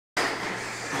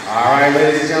All right,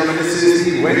 ladies and gentlemen, this is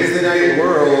the Wednesday Night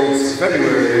Worlds,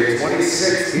 February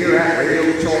 26th, here at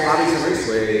Radio Control Hobbies and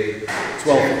Raceway,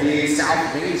 1258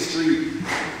 South Main Street.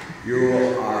 You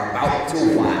are about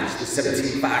to watch the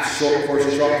 17.5 short course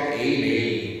truck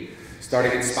A-Main.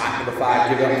 Starting in spot number 5,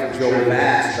 give it up for Joe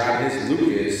Bass, driving his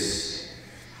Lucas.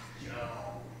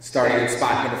 Starting in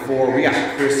spot number 4, we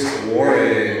got Chris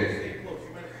Warren.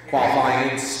 Qualifying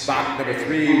in spot number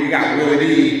 3, we got Willie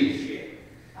B.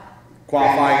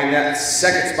 Qualifying in that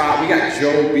second spot, we got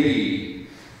Joe B.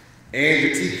 And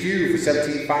your TQ for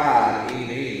 17.5,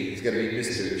 A-Main is going to be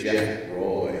Mr. Jeff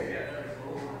Roy.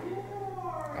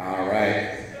 All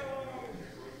right.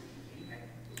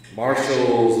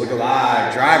 Marshals, look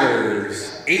alive,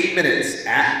 drivers, 8 minutes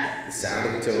at the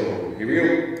sound of the toe. Here we go.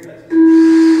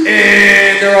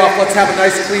 And they're off. Let's have a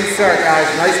nice clean start,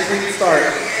 guys. Nice clean start.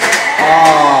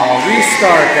 Oh,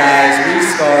 restart, guys.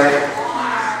 Restart.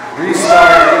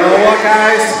 Restart. You know what,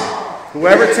 guys?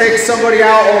 Whoever takes somebody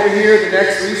out over here, the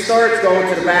next restart's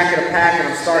going to the back of the pack, and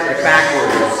I'm starting it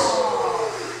backwards.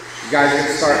 You guys are going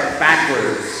to start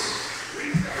backwards.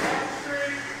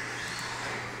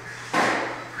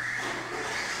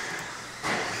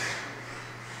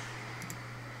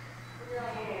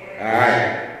 All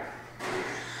right.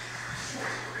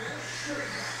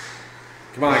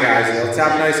 Come on, guys. Let's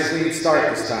have a nice clean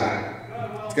start this time.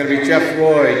 It's going to be Jeff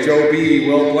Roy, Joe B,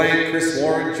 Will Blank, Chris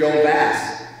Warren, Joe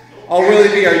Bass. Oh, Willie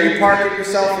B, are you parking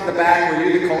yourself in the back? Were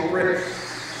you the culprit?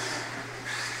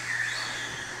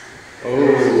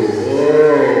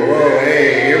 Oh,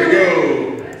 hey, here we go.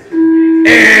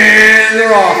 And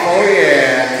they're off. Oh,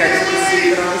 yeah. Catching the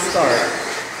seat on the start.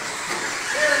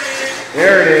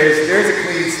 There it is. There's a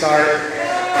clean start.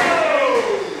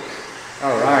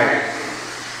 All right.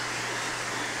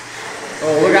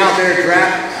 Oh, look out there,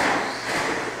 Draft.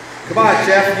 Come on,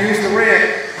 Jeff, use the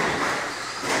ramp.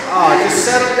 Oh, just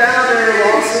set him down there,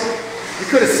 Lawson. You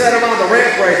could have set him on the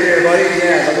ramp right there, buddy.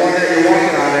 Yeah, the one that you're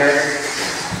walking on there.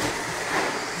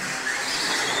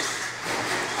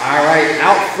 All right,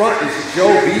 out front is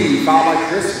Joe B, followed by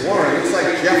Chris Warren. Looks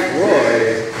like Jeff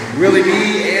Roy, Willie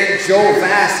B, and Joe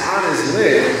Bass on his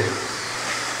lid.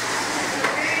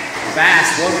 Bass,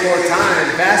 one more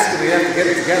time. Bass is going to have to get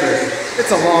it together. It's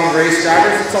a long race,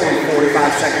 drivers. It's only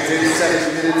 45 seconds in,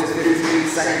 7 minutes and 15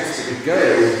 seconds to go.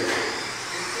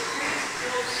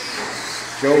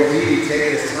 Joe B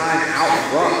taking his time out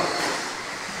front.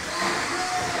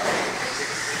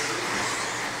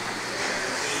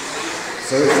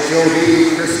 So it's Joe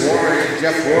B, Chris Warren,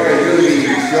 Jeff Roy, Willie B,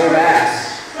 Joe Bass.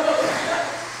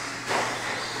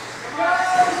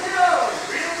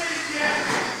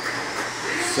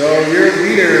 So your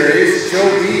leader is Joe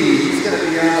B. He's going to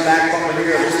be on the back bumper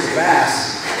here, Mr.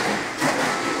 Bass.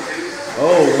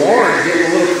 Oh, Warren getting a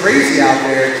little crazy out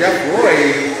there. Jeff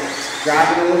Roy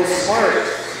driving a little smart.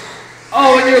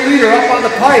 Oh, and your leader up on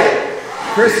the pipe.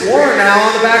 Chris Warren now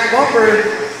on the back bumper.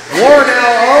 Warren now,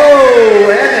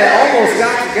 oh, and they almost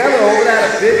got together over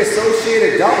that big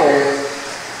associated double.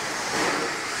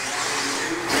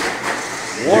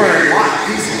 Warren,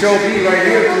 piece of Joe B right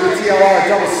here through the TLR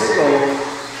double single.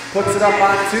 Puts it up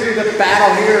on 2 to the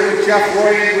battle here with Jeff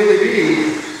Roy and Willie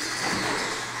B.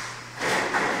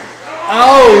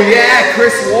 Oh, yeah,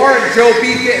 Chris Warren, Joe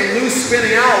B getting loose,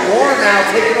 spinning out. Warren now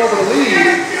taking over the lead.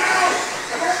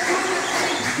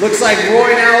 Looks like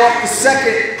Roy now up to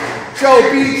second. Joe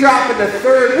B dropping to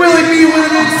third. Willie B with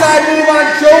an inside move on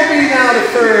Joe B now to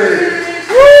third.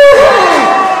 Woo!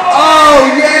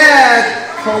 Oh,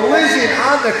 yeah, collision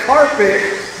on the carpet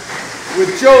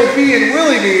with Joe B and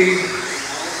Willie B.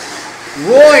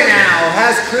 Roy now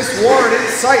has Chris Warren in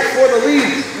sight for the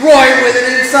lead. Roy with an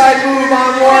inside move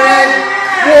on Warren.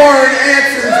 Warren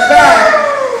answers back.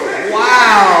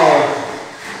 Wow.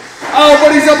 Oh,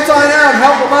 but he's upside down.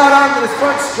 Help him out onto the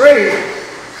front straight.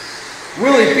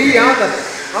 Willie B on the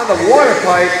water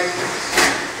pipe.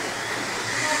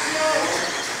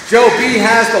 Joe B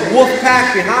has the wolf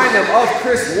pack behind him of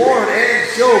Chris Warren and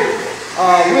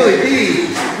Willie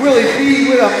B. Willie B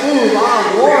with a move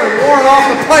on Warren. Warren off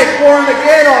the pipe. Warren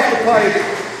again off the pipe.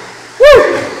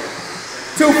 Woo!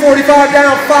 2:45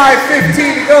 down,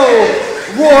 5:15 to go.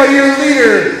 Roy, your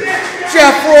leader.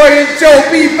 Jeff Roy and Joe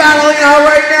B battling out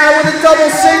right now with a double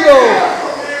single.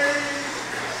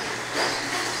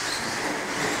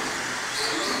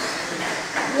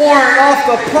 Warren off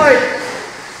the pipe.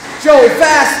 Joe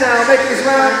Bass now making his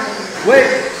way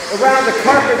around the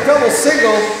carpet double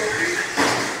single.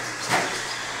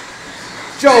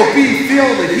 Joe B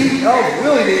feeling the heat of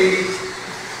Willie B.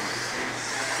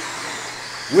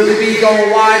 Willie B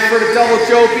going wide for the double.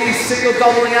 Joe B single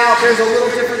doubling out. There's a little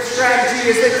different strategy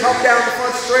as they come down the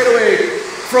front straightaway.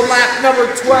 for lap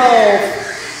number 12.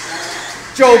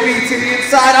 Joe B to the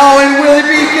inside. Oh, and Willie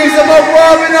B gives him a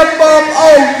rub and a bump.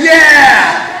 Oh,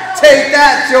 yeah! Take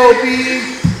that, Joe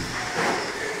B.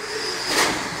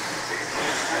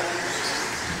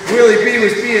 Willie B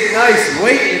was being nice,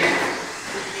 waiting.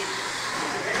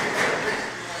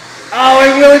 Oh,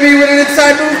 and Willie B with an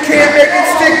inside move, can't make it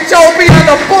stick. Joe B on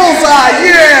the bullseye,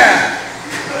 yeah!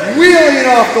 Wheeling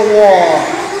off the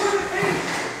wall.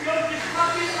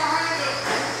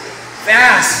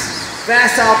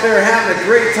 Fast out there, having a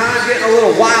great time, getting a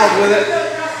little wild with it.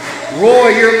 Roy,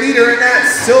 your leader in that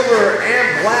silver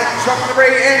and black truck number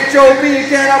 8, and Joe B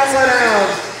again upside down.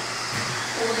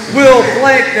 Will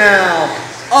Blank now.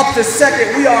 Up to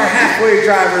second, we are halfway,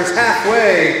 drivers,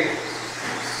 halfway.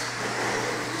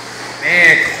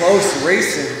 Man, close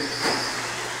racing.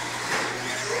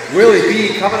 Willie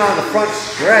B coming on the front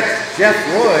stretch. Jeff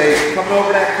Roy coming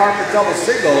over that carpet double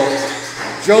single.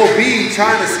 Joe B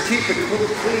trying to keep a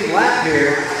clean lap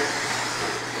here.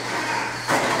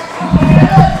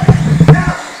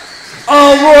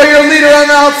 Oh, Roy, your leader on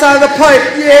the outside of the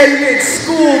pipe. Yeah, you're getting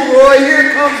schooled, Roy.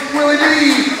 Here comes Willie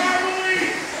B.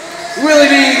 Willie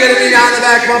B gonna be down the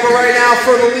back bumper right now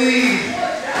for the lead.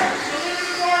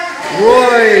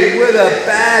 Roy with a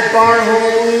bad barn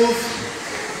hole move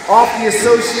off the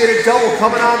associated double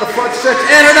coming on the front stretch,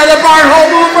 and another barn hole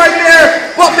move right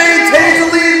there, but maintains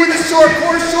the lead with a short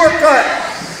course shortcut.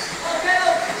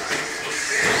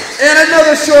 And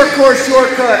another short course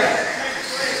shortcut.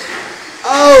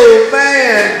 Oh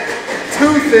man,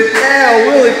 tooth and nail,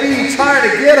 Willie B trying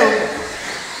to get him.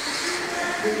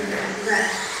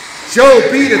 Joe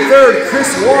B to third, Chris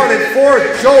Warren in fourth,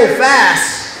 Joe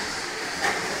Vass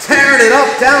tearing it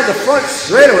up down the front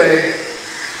straightaway.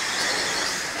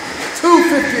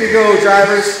 2:50 to go,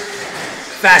 drivers.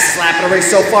 Fastest lap in the race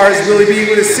so far is Willie B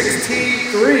with a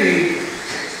 16.3.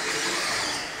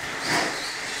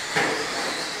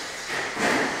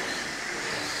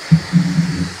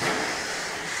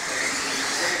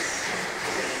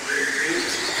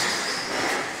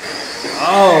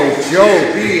 Oh,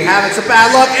 Joe B having some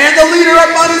bad luck, and the leader up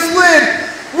on his lid.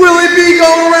 Willie B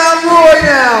going around Roy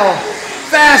now.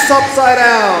 Fast upside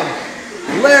down.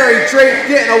 Larry Drake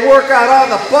getting a workout on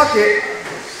the bucket.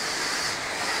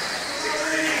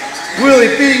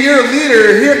 Willie B, your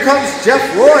leader. Here comes Jeff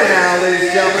Roy now, ladies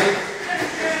and gentlemen.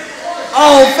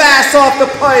 Oh, fast off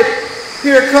the pipe.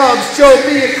 Here comes Joe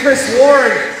B and Chris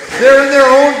Warren. They're in their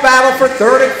own battle for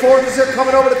third and fourth as they're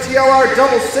coming over to TLR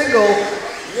double single.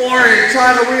 Warren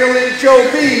trying to reel in Joe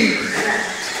B.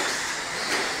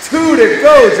 2 to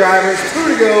go, drivers. 2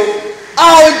 to go.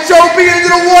 Oh, and Joe B into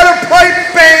the water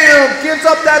pipe. Bam! Gives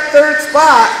up that third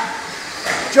spot.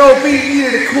 Joe B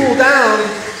needed to cool down.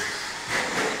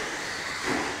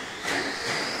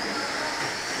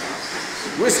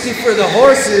 Whiskey for the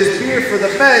horses, beer for the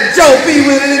men. Joe B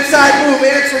with an inside move,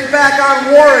 answering back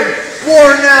on Warren.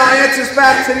 Warren now answers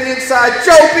back to the inside.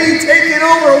 Joe B taking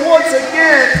over once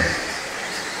again.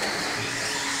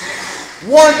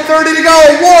 1:30 to go.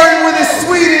 Warren with a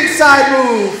sweet inside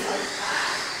move.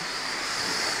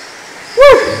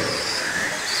 Woo!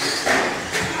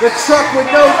 The truck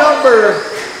with no number.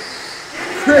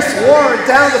 Chris Warren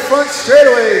down the front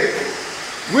straightaway.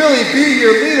 Willie B,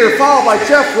 your leader, followed by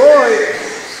Jeff Roy.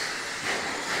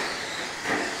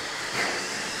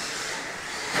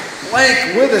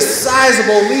 Blank with a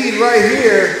sizable lead right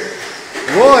here.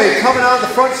 Roy coming on the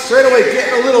front straightaway,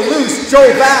 getting a little loose.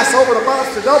 Joe Vass over to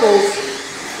Monster Doubles.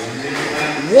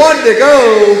 1 to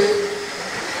go.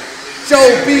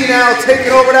 Joe B now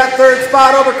taking over that third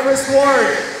spot over Chris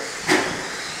Warren.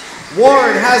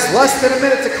 Warren has less than a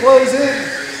minute to close in.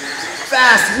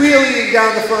 Fast wheeling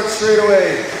down the front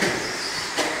straightaway.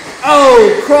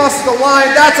 Oh, crosses the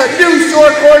line. That's a new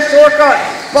short course shortcut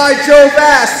by Joe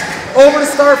Vass. Over the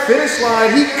start-finish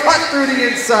line. He cut through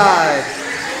the inside.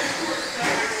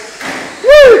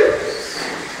 Woo!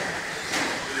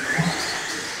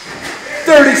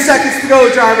 30 seconds to go,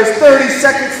 drivers. 30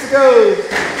 seconds to go.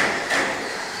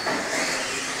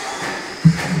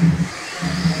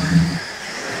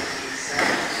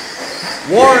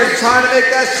 Warren trying to make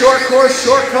that short course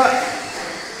shortcut.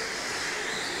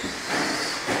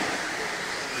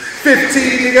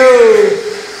 15 to go.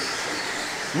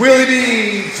 Willie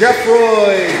B, Jeff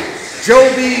Roy,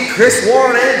 Joe B, Chris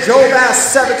Warren, and Joe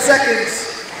Vass, 7 seconds.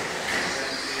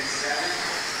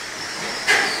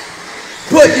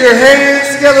 Put your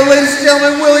hands together, ladies and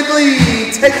gentlemen. Willie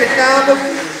B, take it down to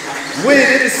win.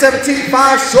 It is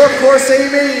 17.5, short course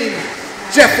A-main.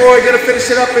 Jeff Roy gonna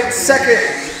finish it up in second.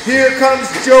 Here comes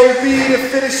Joe B to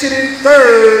finish it in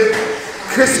third.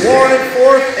 Chris Warren in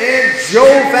fourth, and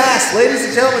Joe Vass, ladies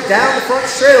and gentlemen, down the front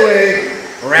straightaway.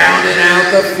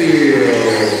 the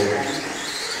field.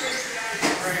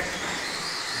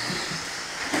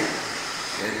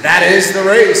 And that is the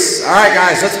race. All right,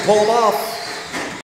 guys, let's pull them off.